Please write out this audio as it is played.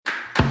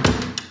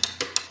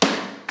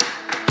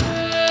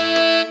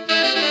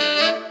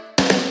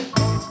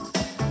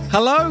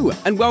Hello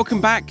and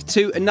welcome back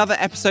to another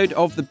episode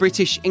of the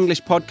British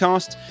English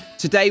Podcast.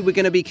 Today we're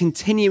going to be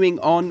continuing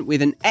on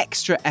with an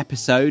extra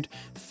episode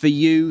for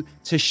you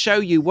to show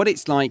you what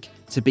it's like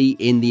to be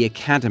in the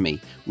academy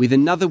with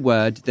another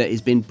word that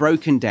has been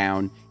broken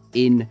down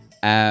in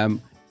a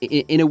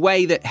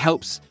way that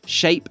helps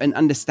shape and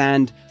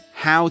understand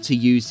how to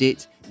use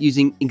it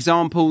using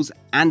examples,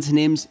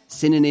 antonyms,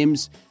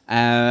 synonyms,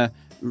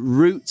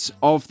 roots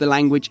of the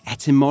language,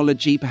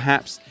 etymology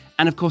perhaps,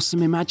 and of course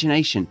some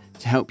imagination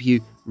to help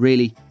you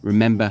really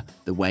remember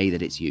the way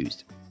that it's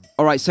used.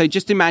 All right, so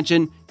just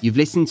imagine you've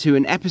listened to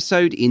an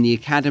episode in the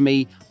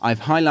Academy.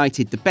 I've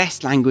highlighted the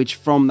best language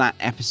from that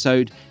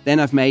episode. Then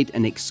I've made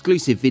an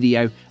exclusive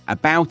video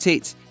about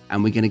it,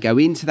 and we're going to go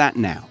into that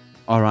now.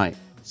 All right,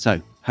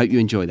 so hope you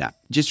enjoy that.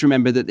 Just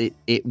remember that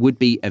it would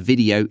be a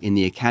video in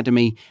the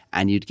Academy,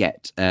 and you'd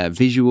get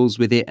visuals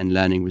with it and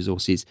learning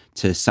resources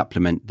to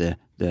supplement the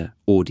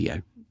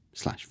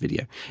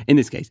audio/video. In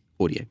this case,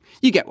 audio.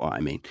 You get what I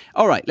mean.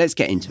 All right, let's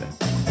get into it.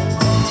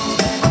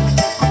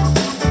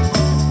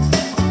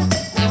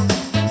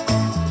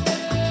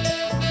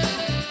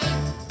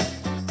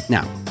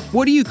 Now,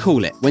 what do you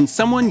call it when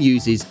someone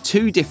uses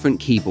two different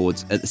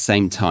keyboards at the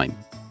same time?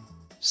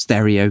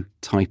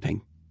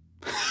 Stereotyping.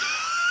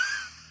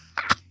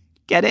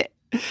 Get it?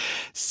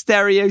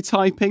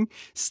 Stereotyping.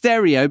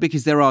 Stereo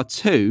because there are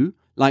two,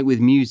 like with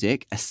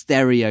music, a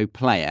stereo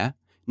player,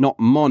 not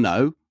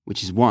mono,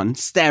 which is one,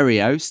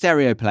 stereo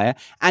player,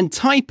 and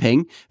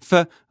typing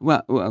for,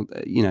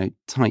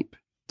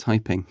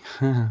 typing.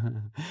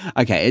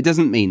 Okay, it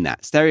doesn't mean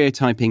that.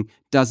 Stereotyping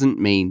doesn't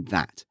mean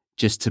that,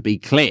 just to be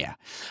clear.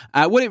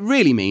 What it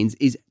really means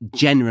is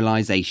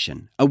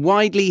generalization, a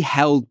widely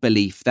held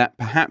belief that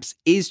perhaps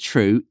is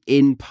true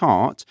in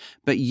part,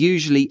 but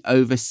usually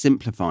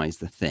oversimplifies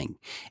the thing.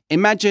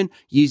 Imagine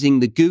using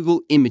the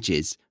Google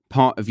Images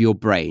part of your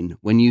brain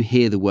when you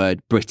hear the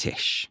word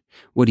British.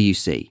 What do you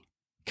see?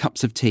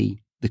 Cups of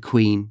tea, the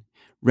Queen,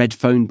 red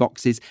phone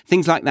boxes,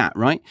 things like that,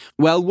 right?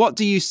 Well, what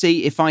do you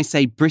see if I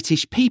say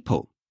British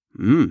people?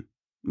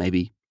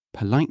 Maybe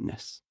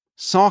politeness,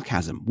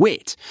 sarcasm,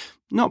 wit.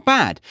 Not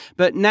bad.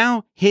 But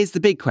now here's the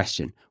big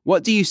question.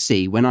 What do you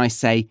see when I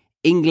say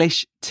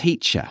English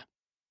teacher?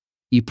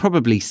 You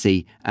probably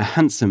see a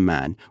handsome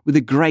man with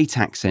a great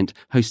accent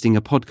hosting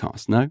a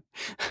podcast, no?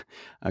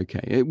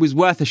 Okay, it was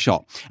worth a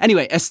shot.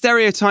 Anyway, a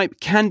stereotype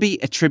can be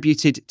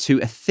attributed to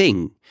a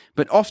thing,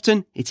 but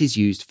often it is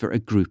used for a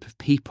group of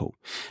people.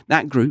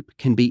 That group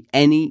can be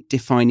any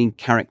defining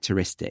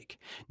characteristic: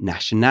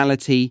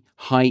 nationality,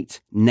 height,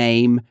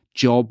 name,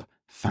 job,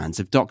 fans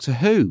of Doctor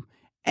Who,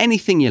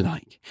 anything you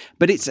like.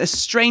 But it's a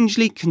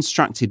strangely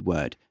constructed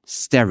word,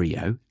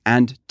 stereo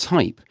and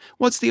type.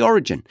 What's the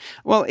origin?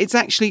 Well, it's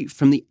actually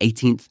from the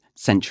 18th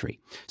century,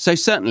 so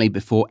certainly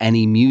before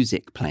any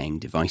music playing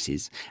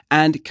devices,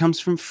 and it comes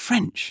from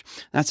French.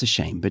 That's a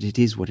shame, but it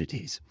is what it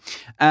is.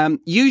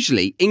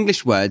 Usually,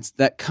 English words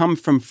that come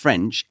from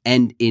French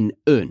end in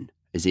un,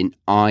 as in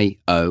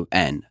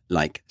I-O-N,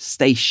 like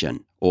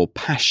station or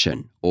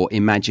passion or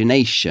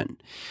imagination.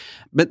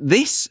 But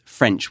this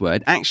French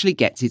word actually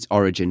gets its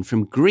origin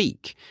from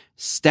Greek.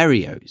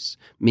 Stereos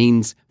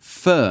means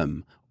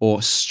firm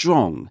or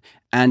strong,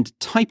 and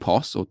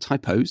typos or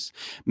typos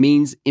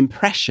means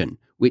impression,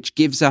 which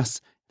gives us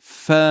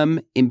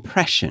firm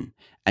impression,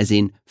 as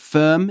in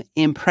firm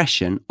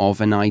impression of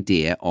an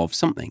idea of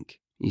something.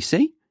 You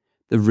see?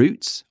 The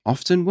roots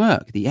often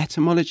work. The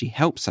etymology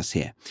helps us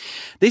here.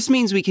 This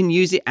means we can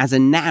use it as a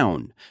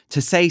noun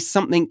to say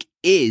something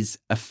is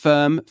a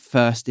firm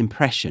first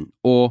impression,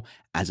 or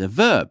as a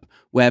verb,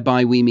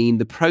 whereby we mean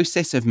the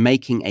process of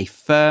making a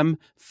firm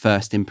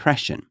first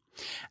impression.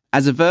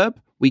 As a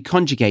verb, we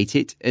conjugate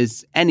it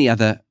as any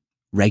other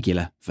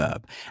regular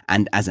verb,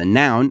 and as a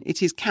noun,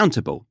 it is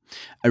countable.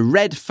 A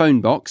red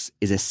phone box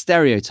is a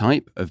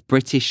stereotype of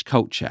British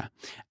culture,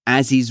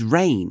 as is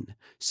rain.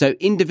 So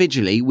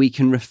individually, we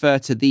can refer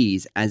to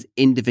these as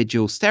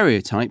individual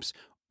stereotypes,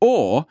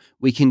 or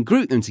we can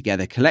group them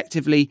together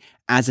collectively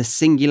as a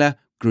singular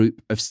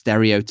group of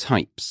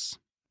stereotypes.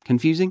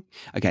 Confusing?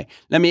 Okay,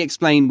 let me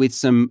explain with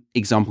some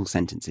example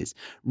sentences.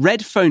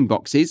 Red phone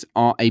boxes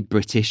are a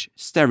British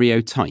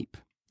stereotype.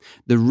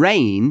 The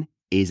rain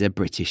is a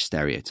British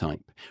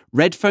stereotype.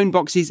 Red phone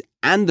boxes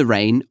and the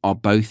rain are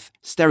both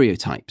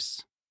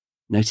stereotypes.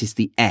 Notice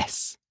the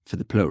S for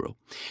the plural.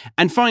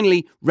 And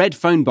finally, red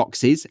phone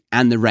boxes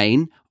and the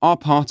rain are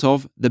part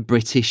of the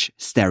British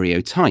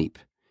stereotype,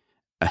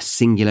 a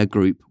singular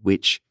group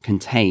which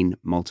contain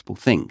multiple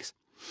things.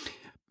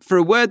 For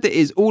a word that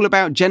is all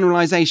about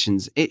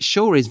generalizations, it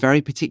sure is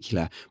very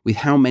particular with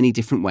how many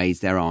different ways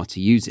there are to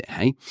use it,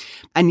 hey?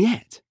 And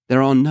yet,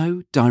 there are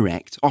no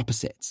direct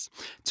opposites.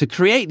 To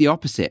create the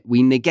opposite,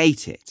 we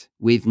negate it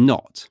with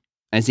not,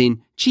 as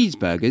in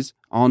cheeseburgers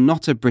are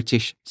not a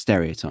British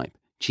stereotype.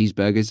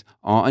 Cheeseburgers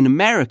are an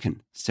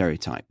American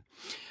stereotype.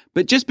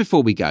 But just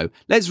before we go,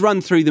 let's run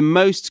through the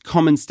most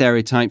common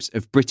stereotypes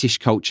of British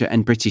culture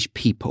and British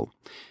people.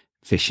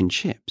 Fish and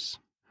chips,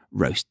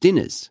 roast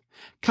dinners,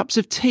 cups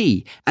of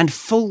tea, and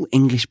full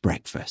English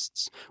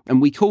breakfasts.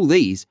 And we call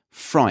these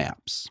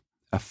fry-ups.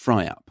 A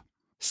fry-up.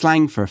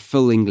 Slang for a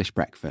full English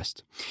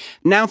breakfast.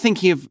 Now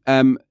thinking of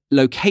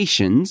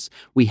locations,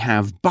 we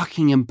have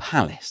Buckingham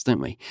Palace,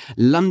 don't we?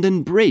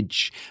 London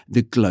Bridge,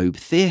 the Globe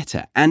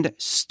Theatre, and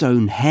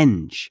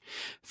Stonehenge.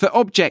 For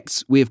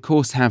objects, we of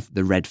course have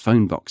the red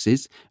phone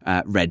boxes,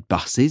 red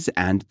buses,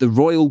 and the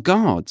Royal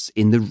Guards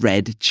in the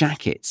red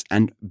jackets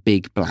and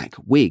big black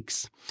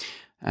wigs.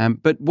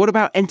 But what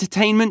about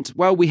entertainment?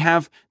 Well, we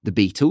have the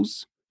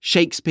Beatles,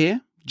 Shakespeare,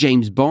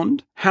 James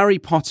Bond, Harry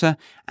Potter,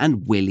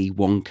 and Willy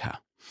Wonka.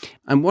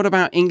 And what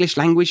about English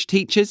language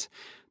teachers?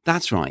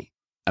 That's right.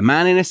 A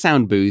man in a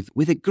sound booth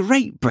with a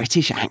great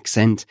British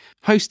accent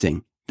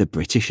hosting the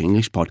British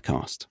English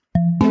podcast.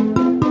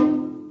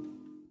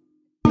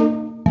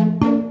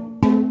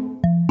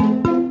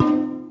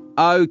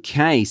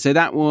 Okay, so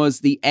that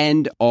was the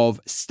end of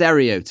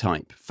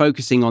Stereotype,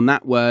 focusing on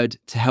that word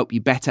to help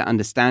you better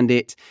understand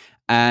it.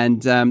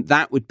 And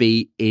that would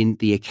be in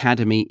the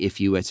Academy if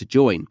you were to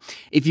join.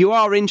 If you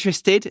are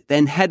interested,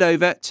 then head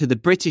over to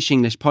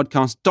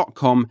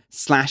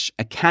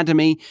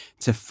thebritishenglishpodcast.com/academy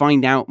to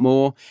find out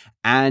more.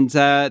 And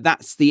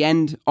that's the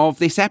end of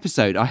this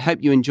episode. I hope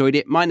you enjoyed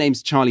it. My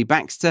name's Charlie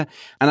Baxter,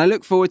 and I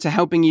look forward to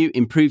helping you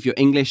improve your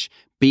English,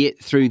 be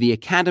it through the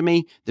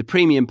Academy, the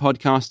Premium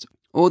Podcast,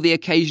 or the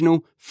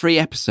occasional free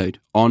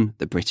episode on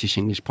the British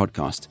English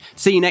Podcast.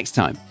 See you next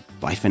time.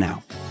 Bye for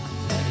now.